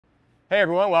Hey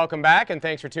everyone, welcome back and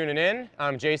thanks for tuning in.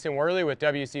 I'm Jason Wehrli with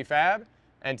WC Fab,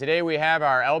 and today we have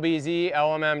our LBZ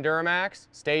LMM Duramax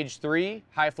Stage 3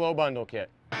 High Flow Bundle Kit.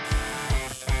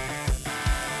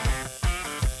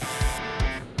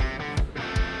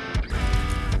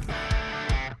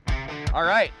 All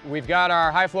right, we've got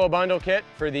our High Flow Bundle Kit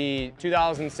for the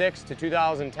 2006 to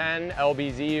 2010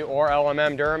 LBZ or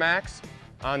LMM Duramax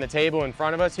on the table in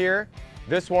front of us here.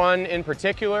 This one in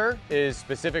particular is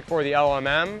specific for the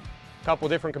LMM. Couple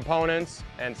different components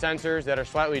and sensors that are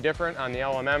slightly different on the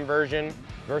LMM version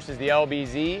versus the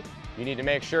LBZ. You need to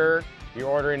make sure you're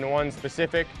ordering the one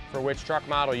specific for which truck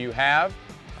model you have.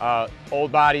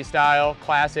 Old body style,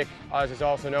 classic as it's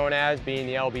also known as, being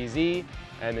the LBZ,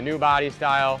 and the new body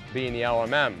style being the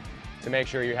LMM, to make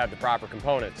sure you have the proper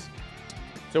components.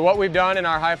 So what we've done in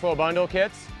our high flow bundle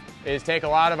kits is take a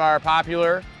lot of our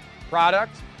popular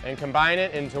product and combine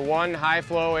it into one high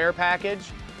flow air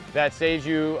package that saves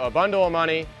you a bundle of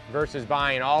money versus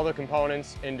buying all the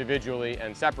components individually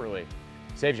and separately.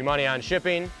 Saves you money on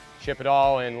shipping, ship it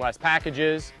all in less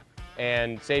packages,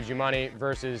 and saves you money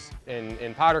versus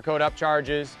in powder coat up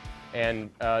charges, and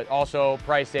also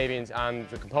price savings on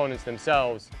the components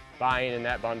themselves buying in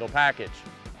that bundle package.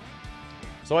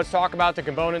 So let's talk about the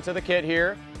components of the kit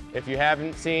here. If you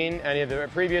haven't seen any of the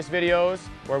previous videos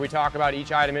where we talk about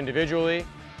each item individually,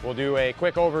 we'll do a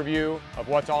quick overview of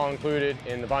what's all included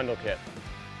in the bundle kit.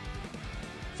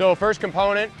 So first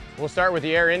component, we'll start with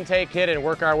the air intake kit and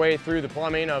work our way through the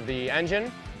plumbing of the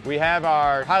engine. We have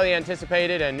our highly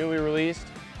anticipated and newly released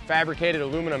fabricated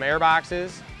aluminum air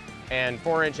boxes and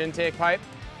 4-inch intake pipe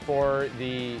for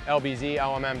the LBZ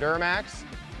LMM Duramax.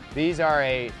 These are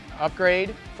an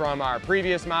upgrade from our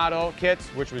previous model kits,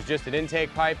 which was just an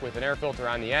intake pipe with an air filter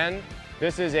on the end.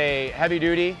 This is a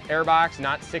heavy-duty air box,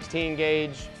 not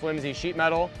 16-gauge flimsy sheet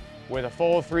metal, with a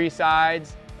full 3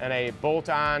 sides and a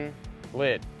bolt-on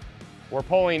lid. We're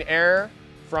pulling air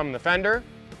from the fender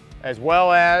as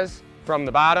well as from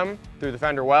the bottom through the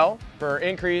fender well for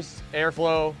increased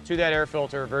airflow to that air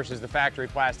filter versus the factory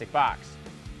plastic box.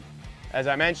 As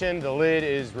I mentioned, the lid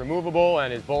is removable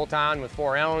and is bolt-on with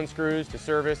 4 Allen screws to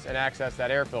service and access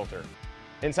that air filter.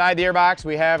 Inside the air box,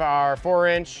 we have our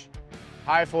 4-inch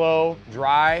high flow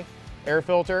dry air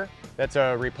filter. That's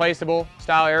a replaceable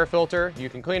style air filter.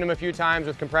 You can clean them a few times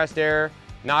with compressed air,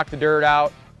 knock the dirt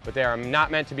out, but they are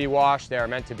not meant to be washed. They are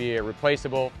meant to be a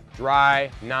replaceable, dry,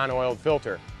 non-oiled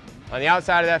filter. On the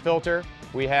outside of that filter,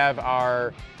 we have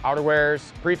our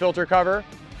outerwears pre-filter cover.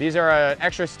 These are an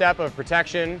extra step of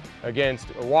protection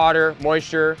against water,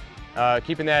 moisture,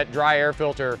 keeping that dry air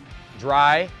filter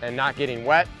dry and not getting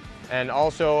wet, and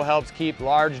also helps keep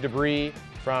large debris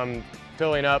from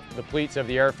filling up the pleats of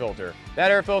the air filter. That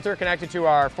air filter connected to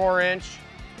our 4-inch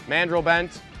mandrel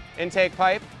bent intake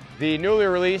pipe. The newly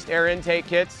released air intake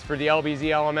kits for the LBZ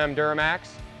LMM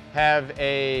Duramax have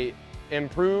a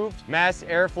improved mass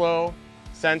airflow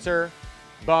sensor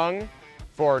bung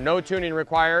for no tuning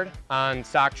required on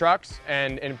stock trucks,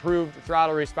 and improved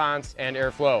throttle response and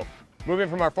airflow. Moving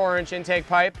from our 4-inch intake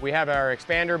pipe, we have our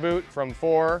expander boot from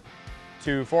 4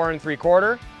 to 4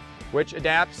 3/4, which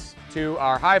adapts to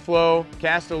our high flow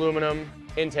cast aluminum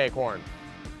intake horn.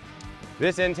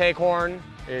 This intake horn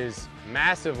is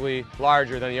massively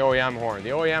larger than the OEM horn. The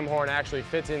OEM horn actually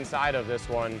fits inside of this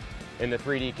one in the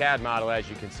 3D CAD model, as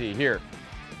you can see here.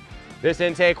 This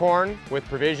intake horn with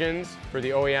provisions for the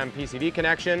OEM PCV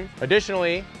connection.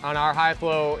 Additionally, on our high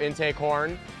flow intake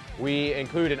horn, we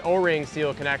include an O-ring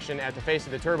seal connection at the face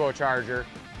of the turbocharger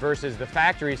versus the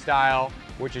factory style,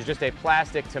 which is just a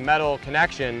plastic to metal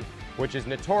connection, which is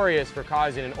notorious for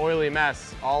causing an oily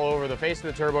mess all over the face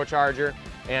of the turbocharger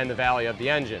and the valley of the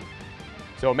engine.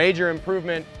 So a major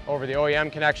improvement over the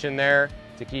OEM connection there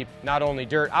to keep not only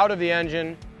dirt out of the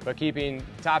engine, but keeping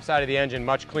the top side of the engine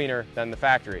much cleaner than the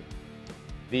factory.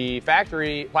 The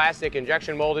factory plastic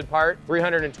injection molded part,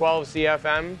 312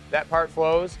 CFM, that part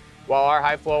flows, while our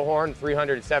high flow horn,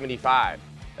 375.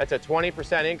 That's a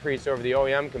 20% increase over the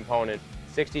OEM component,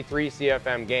 63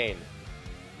 CFM gain.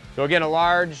 So again, a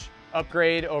large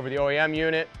upgrade over the OEM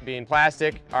unit being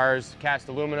plastic, ours cast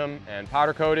aluminum and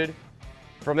powder coated.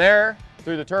 From there,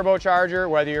 through the turbocharger,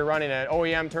 whether you're running an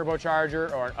OEM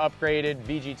turbocharger or an upgraded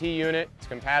VGT unit, it's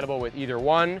compatible with either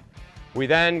one. We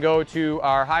then go to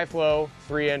our high flow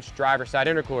 3-inch driver side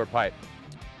intercooler pipe.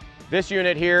 This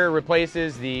unit here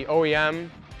replaces the OEM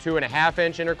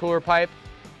 2.5-inch intercooler pipe,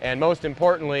 and most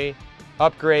importantly,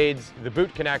 upgrades the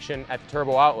boot connection at the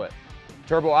turbo outlet.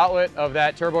 Turbo outlet of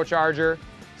that turbocharger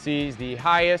sees the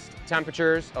highest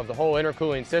temperatures of the whole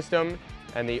intercooling system,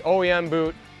 and the OEM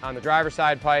boot on the driver's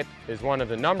side pipe is one of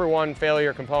the #1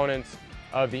 failure components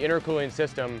of the intercooling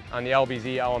system on the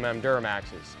LBZ LMM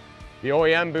Duramaxes. The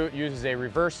OEM boot uses a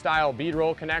reverse style bead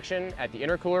roll connection at the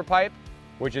intercooler pipe,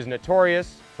 which is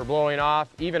notorious for blowing off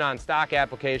even on stock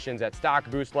applications at stock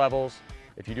boost levels.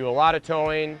 If you do a lot of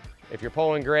towing, if you're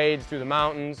pulling grades through the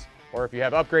mountains, or if you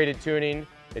have upgraded tuning,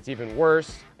 it's even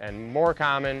worse and more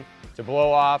common to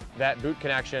blow off that boot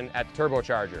connection at the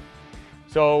turbocharger.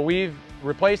 So we've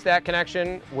replaced that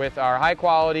connection with our high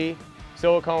quality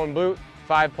silicone boot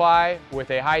 5-ply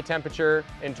with a high temperature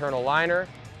internal liner,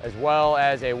 as well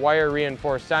as a wire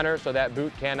reinforced center so that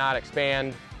boot cannot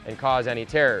expand and cause any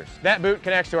tears. That boot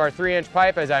connects to our 3-inch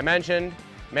pipe, as I mentioned,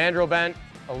 mandrel bent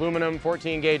aluminum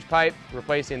 14 gauge pipe,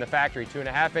 replacing the factory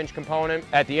 2.5-inch component.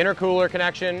 At the intercooler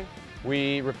connection,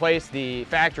 we replaced the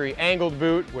factory angled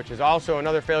boot, which is also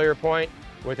another failure point,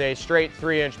 with a straight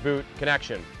 3-inch boot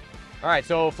connection. All right,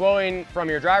 so flowing from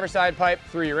your driver's side pipe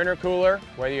through your intercooler,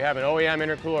 whether you have an OEM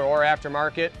intercooler or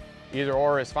aftermarket, either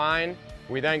or is fine.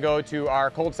 We then go to our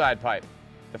cold side pipe.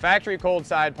 The factory cold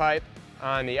side pipe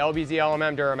on the LBZ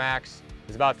LMM Duramax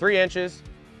is about 3 inches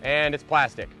and it's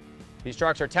plastic. These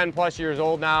trucks are 10+ years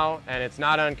old now, and it's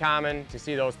not uncommon to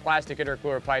see those plastic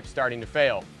intercooler pipes starting to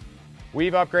fail.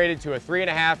 We've upgraded to a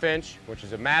 3.5-inch, which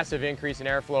is a massive increase in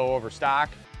airflow over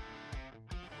stock.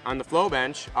 On the flow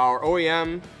bench, our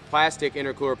OEM plastic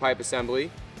intercooler pipe assembly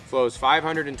flows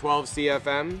 512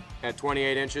 CFM at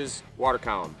 28 inches water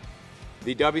column.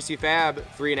 The WC Fab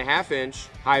 3.5-inch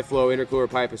high flow intercooler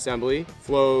pipe assembly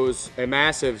flows a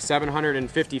massive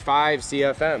 755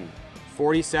 CFM,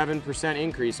 47%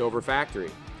 increase over factory.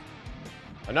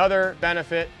 Another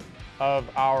benefit of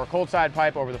our cold side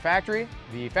pipe over the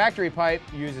factory pipe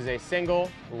uses a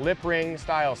single lip ring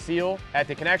style seal. At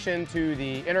the connection to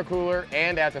the intercooler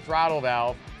and at the throttle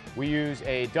valve, we use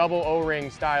a double O-ring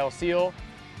style seal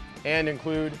and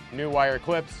include new wire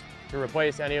clips to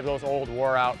replace any of those old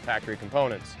wore out factory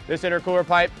components. This intercooler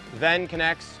pipe then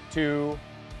connects to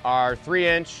our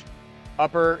 3-inch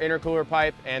upper intercooler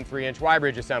pipe and 3-inch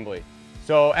Y-bridge assembly.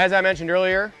 So as I mentioned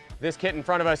earlier, this kit in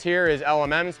front of us here is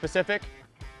LMM specific.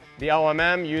 The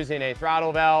LMM using a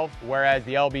throttle valve, whereas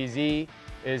the LBZ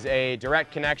is a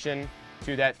direct connection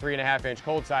to that 3.5-inch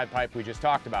cold side pipe we just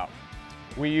talked about.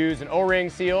 We use an O-ring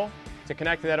seal to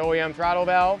connect to that OEM throttle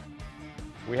valve.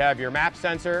 We have your map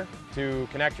sensor to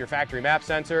connect your factory map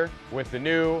sensor with the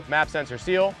new map sensor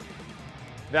seal.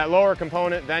 That lower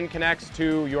component then connects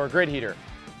to your grid heater.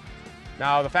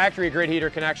 Now the factory grid heater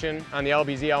connection on the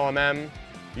LBZ LMM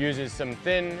uses some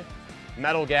thin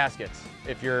metal gaskets.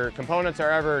 If your components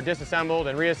are ever disassembled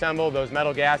and reassembled, those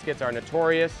metal gaskets are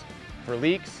notorious for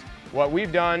leaks. What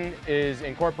we've done is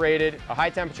incorporated a high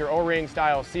temperature O-ring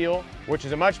style seal, which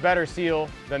is a much better seal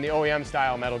than the OEM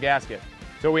style metal gasket.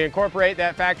 So we incorporate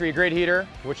that factory grid heater,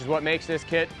 which is what makes this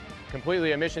kit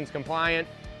completely emissions compliant,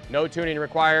 no tuning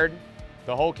required.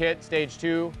 The whole kit, stage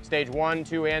 2, stage 1,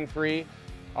 2, and 3,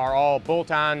 are all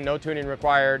bolt-on, no tuning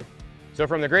required. So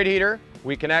from the grid heater,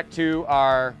 we connect to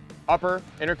our upper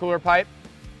intercooler pipe.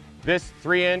 This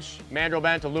 3-inch mandrel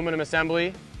bent aluminum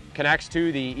assembly connects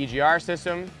to the EGR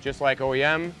system, just like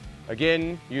OEM,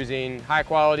 again using high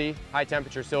quality, high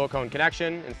temperature silicone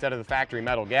connection instead of the factory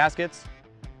metal gaskets.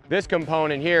 This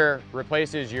component here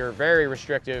replaces your very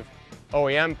restrictive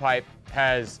OEM pipe,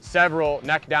 has several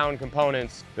neck down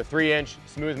components. The 3-inch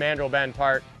smooth mandrel bend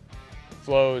part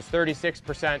flows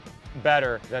 36%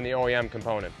 better than the OEM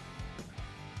component.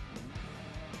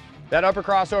 That upper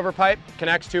crossover pipe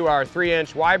connects to our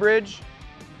 3-inch Y-bridge.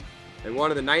 And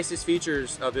one of the nicest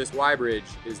features of this Y-bridge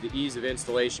is the ease of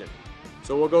installation.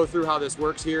 So we'll go through how this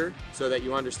works here so that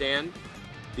you understand.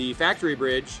 The factory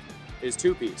bridge is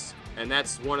 2-piece, and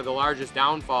that's one of the largest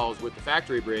downfalls with the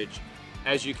factory bridge.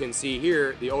 As you can see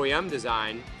here, the OEM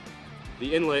design,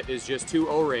 the inlet is just 2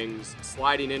 O-rings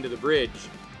sliding into the bridge,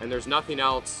 and there's nothing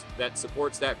else that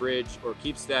supports that bridge or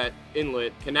keeps that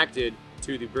inlet connected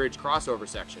to the bridge crossover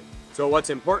section. So what's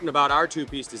important about our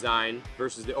 2-piece design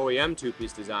versus the OEM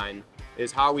 2-piece design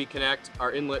is how we connect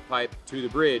our inlet pipe to the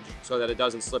bridge so that it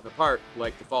doesn't slip apart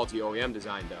like the faulty OEM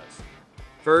design does.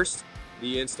 First,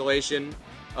 the installation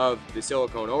of the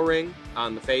silicone O-ring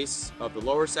on the face of the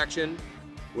lower section.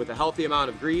 With a healthy amount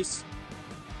of grease,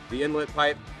 the inlet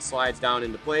pipe slides down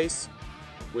into place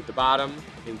with the bottom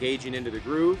engaging into the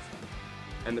groove,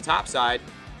 and the top side,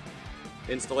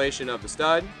 installation of the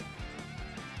stud.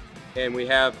 And we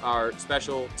have our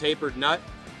special tapered nut,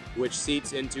 which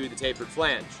seats into the tapered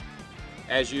flange.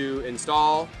 As you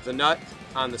install the nut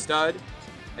on the stud,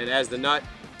 and as the nut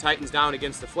tightens down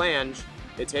against the flange,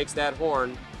 it takes that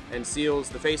horn and seals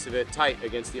the face of it tight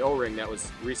against the O-ring that was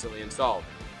recently installed.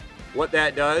 What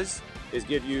that does is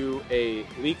give you a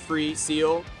leak-free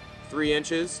seal 3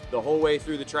 inches the whole way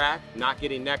through the track, not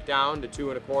getting necked down to 2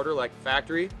 1/4 like the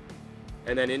factory,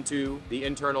 and then into the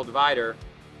internal divider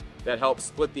that helps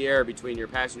split the air between your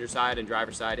passenger side and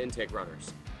driver side intake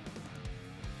runners.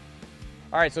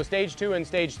 All right, so stage 2 and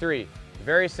stage 3,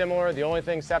 very similar. The only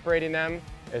thing separating them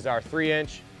is our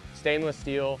 3-inch stainless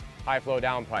steel high flow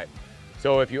downpipe.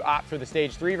 So if you opt for the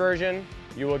stage 3 version,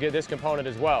 you will get this component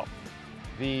as well.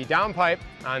 The downpipe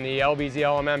on the LBZ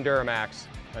LMM Duramax,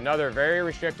 another very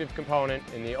restrictive component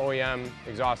in the OEM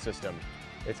exhaust system.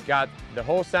 It's got the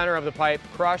whole center of the pipe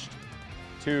crushed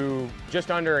to just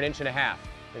under 1.5 inches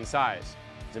in size.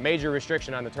 It's a major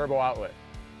restriction on the turbo outlet.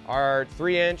 Our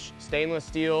 3-inch stainless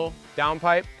steel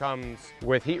downpipe comes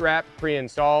with heat wrap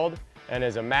pre-installed and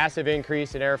is a massive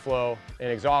increase in airflow and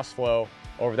exhaust flow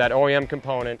over that OEM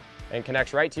component and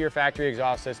connects right to your factory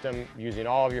exhaust system using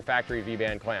all of your factory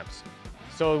V-band clamps.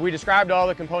 So we described all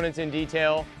the components in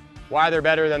detail, why they're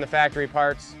better than the factory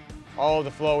parts, all of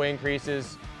the flow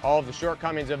increases, all of the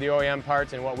shortcomings of the OEM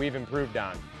parts and what we've improved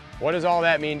on. What does all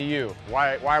that mean to you?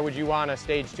 Why would you want a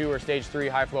stage 2 or stage 3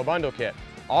 high flow bundle kit?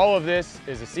 All of this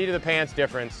is a seat of the pants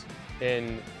difference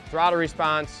in throttle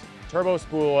response, turbo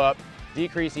spool up,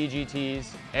 decrease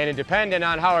EGTs, and depending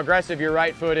on how aggressive your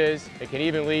right foot is, it can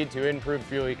even lead to improved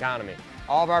fuel economy.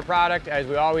 All of our product, as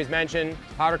we always mention,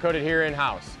 powder coated here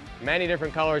in-house. Many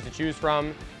different colors to choose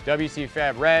from. WC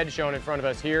Fab Red shown in front of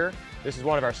us here. This is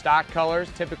one of our stock colors,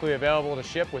 typically available to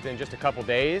ship within just a couple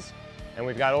days. And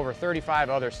we've got over 35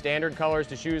 other standard colors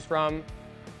to choose from.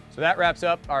 So that wraps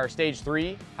up our stage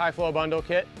 3 high flow bundle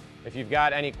kit. If you've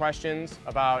got any questions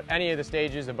about any of the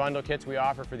stages of bundle kits we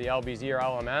offer for the LBZ or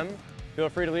LMM, feel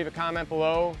free to leave a comment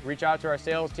below, reach out to our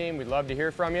sales team. We'd love to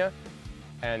hear from you.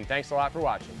 And thanks a lot for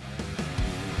watching.